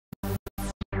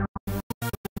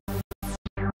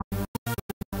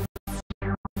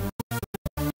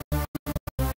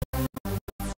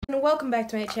and welcome back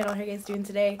to my channel. How are you guys doing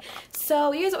today?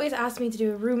 So you guys always ask me to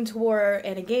do a room tour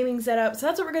and a gaming setup, so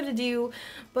that's what we're going to do.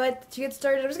 But to get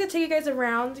started, I'm just going to take you guys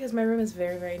around because my room is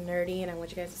very, very nerdy and I want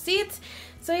you guys to see it.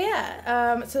 So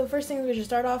yeah, so the first thing we should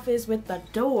start off is with the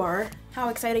door. How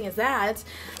exciting is that?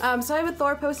 So I have a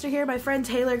Thor poster here. My friend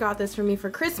Taylor got this for me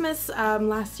for Christmas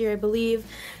last year, I believe.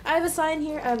 I have a sign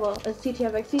here, a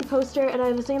CTFXC poster, and I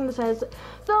have a sign that says,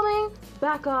 "Filming,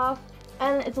 back off."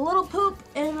 And it's a little poop,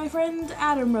 and my friend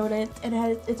Adam wrote it, and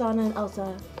it's on an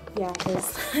Elsa. Yeah, it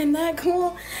is. I'm that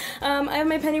cool. I have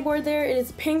my penny board there. It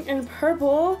is pink and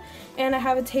purple, and I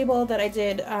have a table that I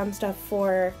did stuff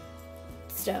for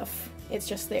stuff. It's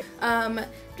just there.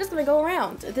 Just gonna go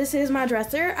around. This is my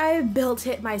dresser. I built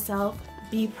it myself.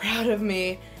 Be proud of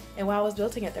me. And while I was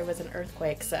building it, there was an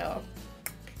earthquake, so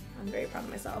I'm very proud of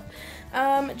myself.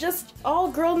 Just all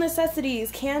girl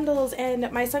necessities, candles,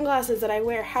 and my sunglasses that I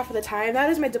wear half of the time. That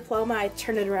is my diploma. I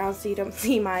turned it around so you don't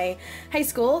see my high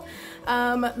school.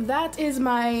 That is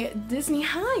my Disney.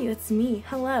 Hi, that's me.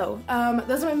 Hello.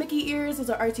 Those are my Mickey ears. Those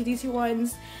are R2-D2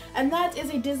 ones. And that is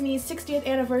a Disney 60th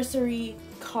anniversary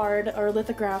card or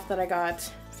lithograph that I got.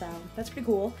 So that's pretty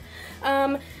cool.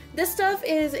 This stuff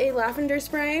is a lavender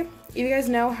spray. You guys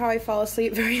know how I fall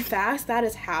asleep very fast. That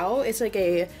is how. It's like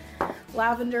a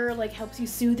lavender, like, helps you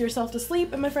soothe yourself to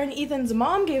sleep, and my friend Ethan's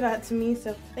mom gave that to me,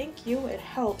 so thank you. It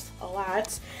helps a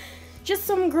lot. Just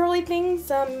some girly things,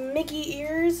 some Mickey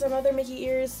ears, some other Mickey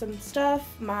ears, some stuff,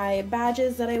 my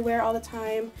badges that I wear all the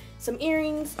time, some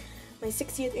earrings, my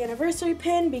 60th anniversary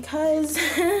pin because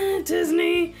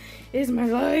Disney is my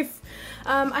life.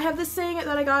 I have this thing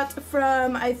that I got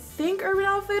from, I think, Urban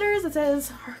Outfitters. It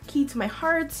says, "Key to my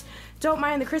heart. Don't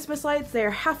mind the Christmas lights.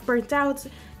 They're half burnt out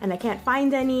and I can't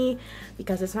find any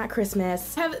because it's not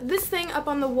Christmas." I have this thing up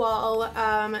on the wall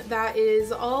that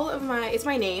is all of my, it's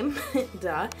my name,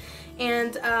 duh.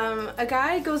 And a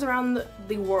guy goes around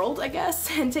the world, I guess,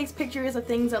 and takes pictures of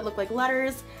things that look like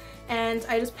letters. And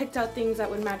I just picked out things that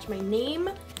would match my name.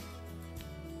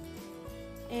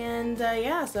 And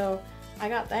yeah, so I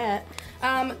got that.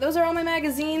 Those are all my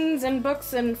magazines and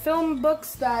books and film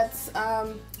books that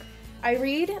I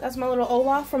read. That's my little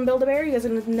Olaf from Build-A-Bear. You guys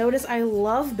can notice I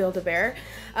love Build-A-Bear.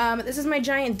 This is my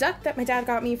giant duck that my dad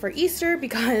got me for Easter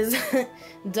because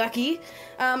ducky.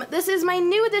 This is my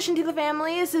new addition to the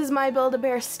family. This is my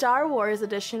Build-A-Bear Star Wars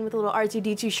edition with a little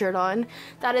R2-D2 shirt on.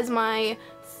 That is my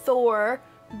Thor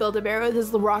Build-A-Bear with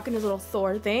his rocking his little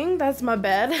Thor thing. That's my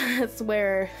bed. That's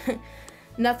where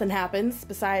nothing happens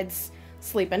besides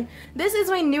sleeping. This is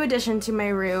my new addition to my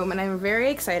room and I'm very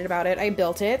excited about it. I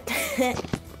built it.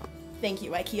 Thank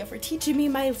you, IKEA, for teaching me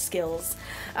my skills.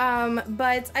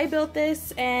 But I built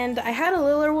this and I had a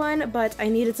littler one, but I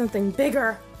needed something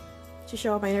bigger to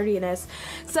show off my nerdiness.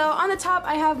 So on the top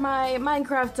I have my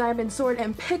Minecraft diamond sword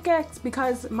and pickaxe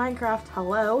because Minecraft,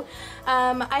 hello.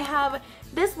 I have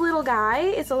this little guy.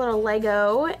 It's a little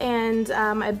Lego and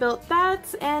I built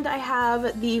that, and I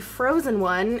have the Frozen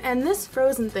one, and this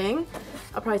Frozen thing,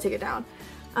 I'll probably take it down,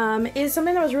 is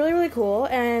something that was really, really cool,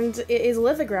 and it is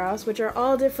lithographs, which are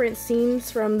all different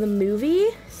scenes from the movie.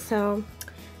 So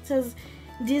it says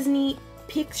Disney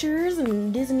Pictures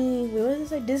and Disney, what does it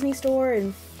say, Disney Store,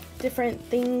 and different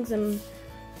things and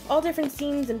all different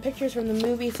scenes and pictures from the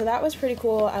movie. So that was pretty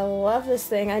cool. I love this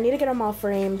thing. I need to get them all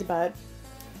framed, but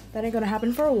that ain't gonna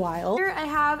happen for a while. Here I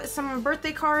have some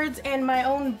birthday cards and my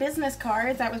own business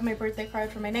cards. That was my birthday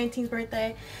card for my 19th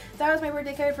birthday. That was my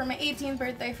birthday card for my 18th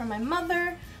birthday from my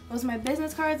mother. Those are my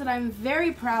business cards that I'm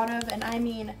very proud of, and I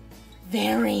mean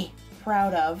very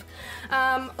proud of.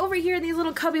 Over here, these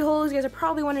little cubby holes, you guys are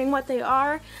probably wondering what they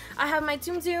are. I have my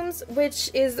Tsum Tsums,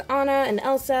 which is Anna and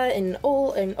Elsa and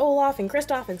Olaf and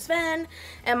Kristoff and Sven,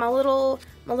 and my little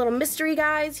mystery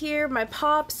guys here, my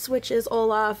Pops, which is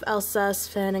Olaf, Elsa,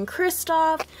 Sven, and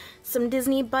Kristoff. Some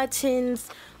Disney buttons.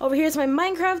 Over here's my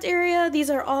Minecraft area. These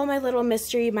are all my little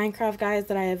mystery Minecraft guys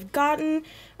that I have gotten.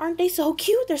 Aren't they so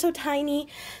cute? They're so tiny.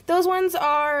 Those ones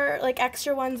are like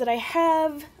extra ones that I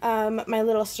have. My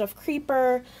little stuffed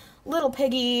creeper, little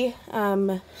piggy,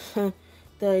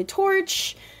 the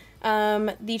torch.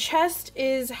 The chest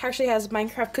actually has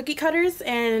Minecraft cookie cutters,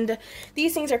 and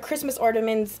these things are Christmas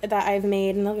ornaments that I've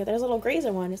made. And look, there's a little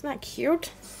Raser one. Isn't that cute?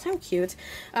 So cute.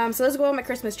 So those go on my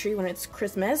Christmas tree when it's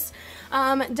Christmas.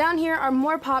 Down here are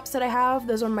more Pops that I have.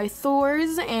 Those are my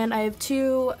Thors, and I have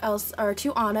two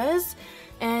Annas,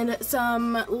 and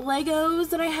some Legos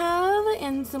that I have,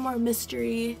 and some more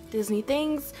mystery Disney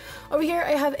things. Over here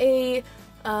I have a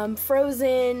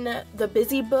Frozen, the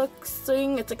Busy Books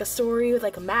thing. It's like a story with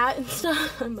like a mat and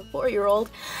stuff. I'm a 4-year-old.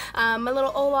 My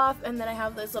little Olaf, and then I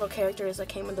have those little characters that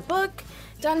came with the book.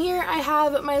 Down here I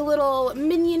have my little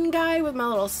minion guy with my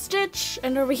little Stitch,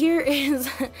 and over here is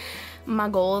my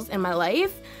goals in my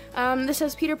life. This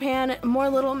says Peter Pan, more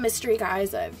little mystery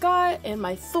guys that I've got, and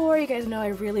my Thor. You guys know I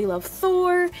really love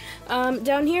Thor.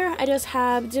 Down here I just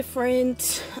have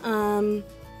different, what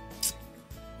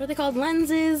are they called,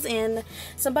 lenses, and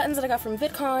some buttons that I got from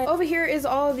VidCon. Over here is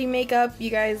all the makeup. You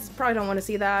guys probably don't want to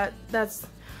see that. That's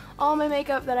all my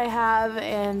makeup that I have,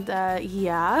 and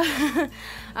yeah.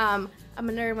 I'm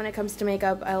a nerd when it comes to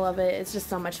makeup. I love it. It's just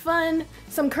so much fun.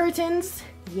 Some curtains,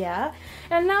 yeah.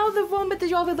 And now the moment that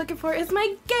you all been looking for is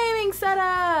my gaming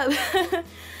setup.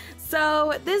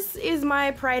 So this is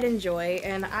my pride and joy,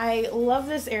 and I love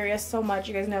this area so much.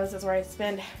 You guys know this is where I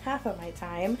spend half of my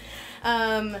time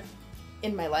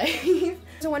in my life.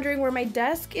 So wondering where my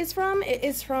desk is from? It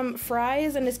is from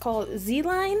Fry's, and it's called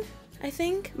Z-Line, I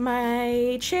think.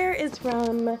 My chair is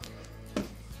from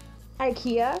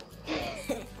IKEA.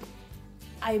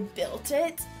 I built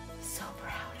it. So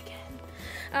proud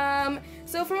again.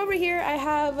 So from over here I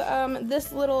have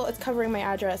this little, it's covering my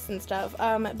address and stuff,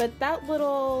 but that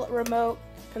little remote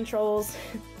controls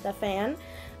the fan.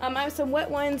 I have some wet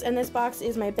ones, and this box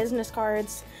is my business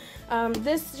cards.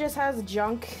 This just has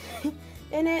junk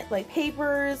in it, like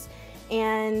papers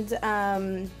and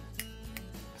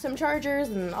some chargers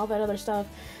and all that other stuff.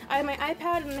 I have my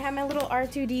iPad, and I have my little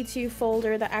R2-D2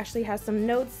 folder that actually has some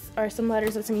notes or some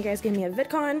letters that some of you guys gave me at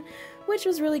VidCon, which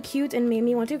was really cute and made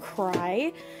me want to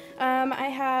cry. I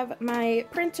have my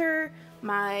printer,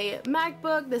 my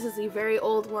MacBook. This is a very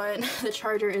old one. The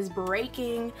charger is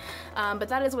breaking, but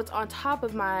that is what's on top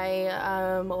of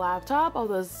my laptop, all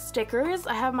those stickers.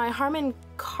 I have my Harman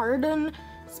Kardon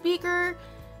speaker.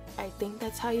 I think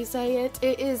that's how you say it.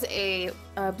 It is a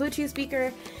Bluetooth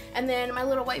speaker. And then my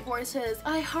little whiteboard says,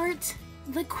 I heart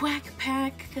the Quack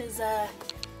Pack, because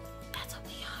that's what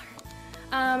we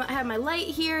are. I have my light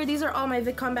here. These are all my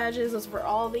VidCon badges. Those for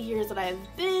all the years that I've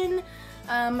been.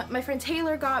 My friend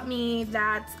Taylor got me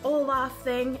that Olaf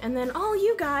thing, and then all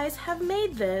you guys have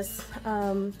made this.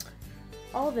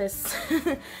 All this.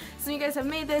 So you guys have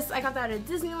made this. I got that at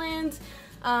Disneyland.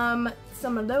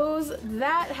 Some of those.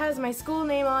 That has my school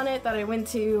name on it that I went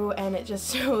to, and it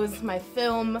just shows my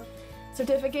film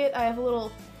certificate. I have a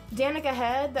little Danica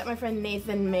head that my friend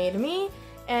Nathan made me,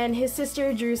 and his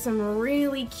sister drew some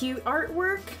really cute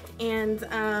artwork, and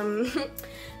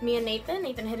me and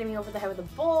Nathan hitting me over the head with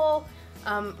a bowl,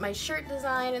 my shirt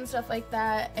design and stuff like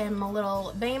that, and my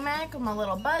little Baymac, my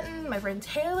little button. My friend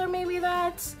Taylor made me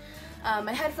that.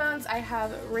 My headphones, I have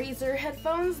Raser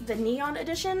headphones, the neon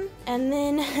edition, and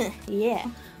then yeah.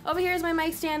 Over here is my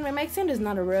mic stand. My mic stand is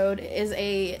not a Rode, it is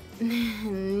a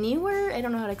Neewer. I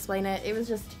don't know how to explain it. It was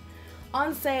just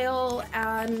on sale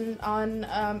on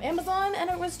Amazon, and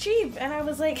it was cheap, and I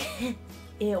was like,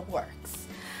 it works.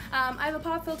 I have a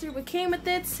pop filter that came with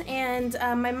it, and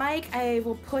my mic, I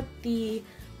will put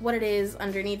what it is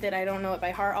underneath it. I don't know it by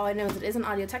heart. All I know is it is an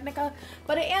Audio-Technica,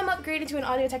 but I am upgraded to an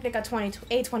Audio-Technica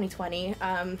A2020.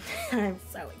 I'm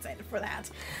so excited for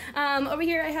that. Over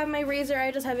here I have my Raser.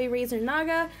 I just have a Raser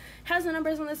Naga. Has the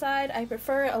numbers on the side. I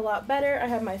prefer it a lot better. I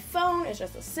have my phone. It's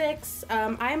just a 6.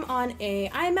 I'm on a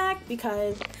iMac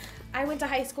because I went to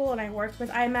high school and I worked with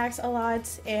iMacs a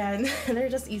lot, and they're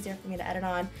just easier for me to edit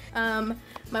on.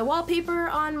 My wallpaper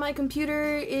on my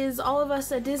computer is all of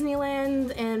us at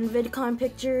Disneyland and VidCon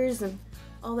pictures and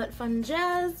all that fun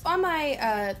jazz. On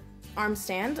my arm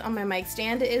stand, on my mic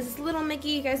stand, is Little Mickey.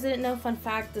 You guys didn't know, fun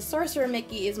fact, the Sorcerer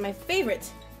Mickey is my favorite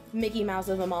Mickey Mouse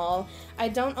of them all. I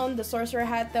don't own the Sorcerer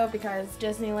hat though because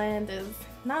Disneyland is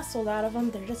not sold out of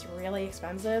them. They're just really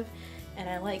expensive, and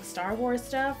I like Star Wars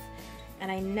stuff, and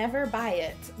I never buy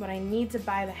it, but I need to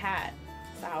buy the hat,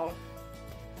 so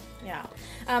yeah.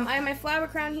 I have my flower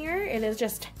crown here. It is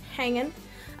just hanging.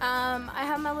 I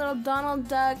have my little Donald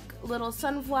Duck little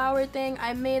sunflower thing.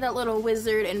 I made that little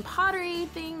wizard and pottery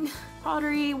thing,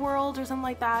 pottery world or something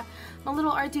like that. My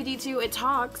little R2-D2, it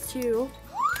talks too.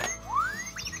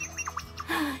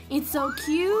 It's so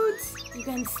cute. You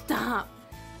can stop.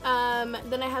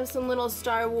 Then I have some little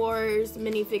Star Wars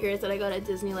minifigures that I got at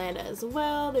Disneyland as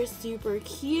well. They're super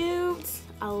cute.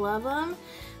 I love them.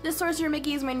 This Sorcerer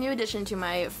Mickey is my new addition to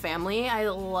my family. I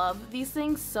love these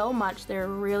things so much. They're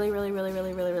really, really, really,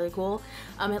 really, really, really cool.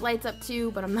 It lights up too,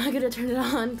 but I'm not gonna turn it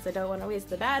on because I don't want to waste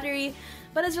the battery.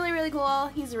 But it's really, really cool.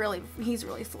 He's really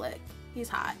slick. He's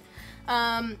hot.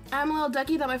 I'm a little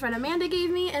ducky that my friend Amanda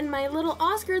gave me, and my little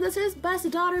Oscar that says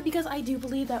best daughter because I do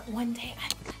believe that one day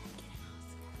I'm gonna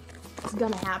get an Oscar. It's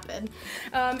gonna happen.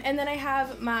 And then I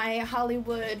have my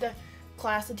Hollywood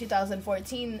class of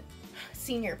 2014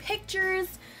 senior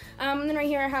pictures. And then right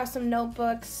here I have some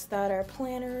notebooks that are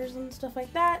planners and stuff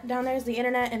like that. Down there's the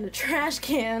internet and the trash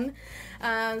can.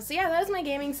 So yeah, that was my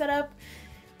gaming setup.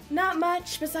 Not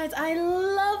much, besides I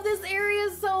love this area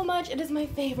so much. It is my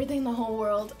favorite thing in the whole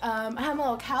world. I have my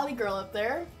little Cali girl up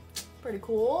there. Pretty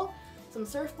cool. Some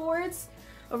surfboards.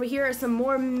 Over here are some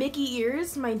more Mickey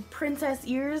ears, my princess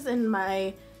ears, and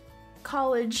my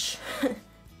college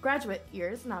graduate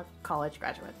ears. Not college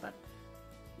graduate, but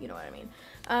you know what I mean.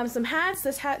 Some hats.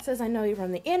 This hat says I know you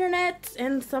from the internet,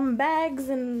 and some bags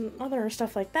and other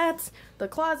stuff like that. The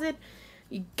closet.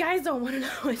 You guys don't want to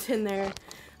know what's in there.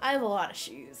 I have a lot of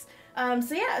shoes.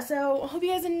 So yeah, so hope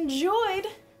you guys enjoyed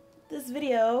this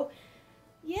video.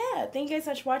 Yeah, thank you guys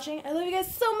so much for watching. I love you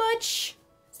guys so much.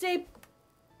 Stay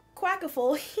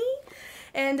quackiful.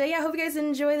 And yeah, I hope you guys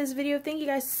enjoy this video. Thank you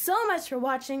guys so much for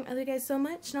watching. I love you guys so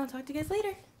much, and I'll talk to you guys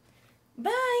later.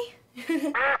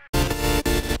 Bye!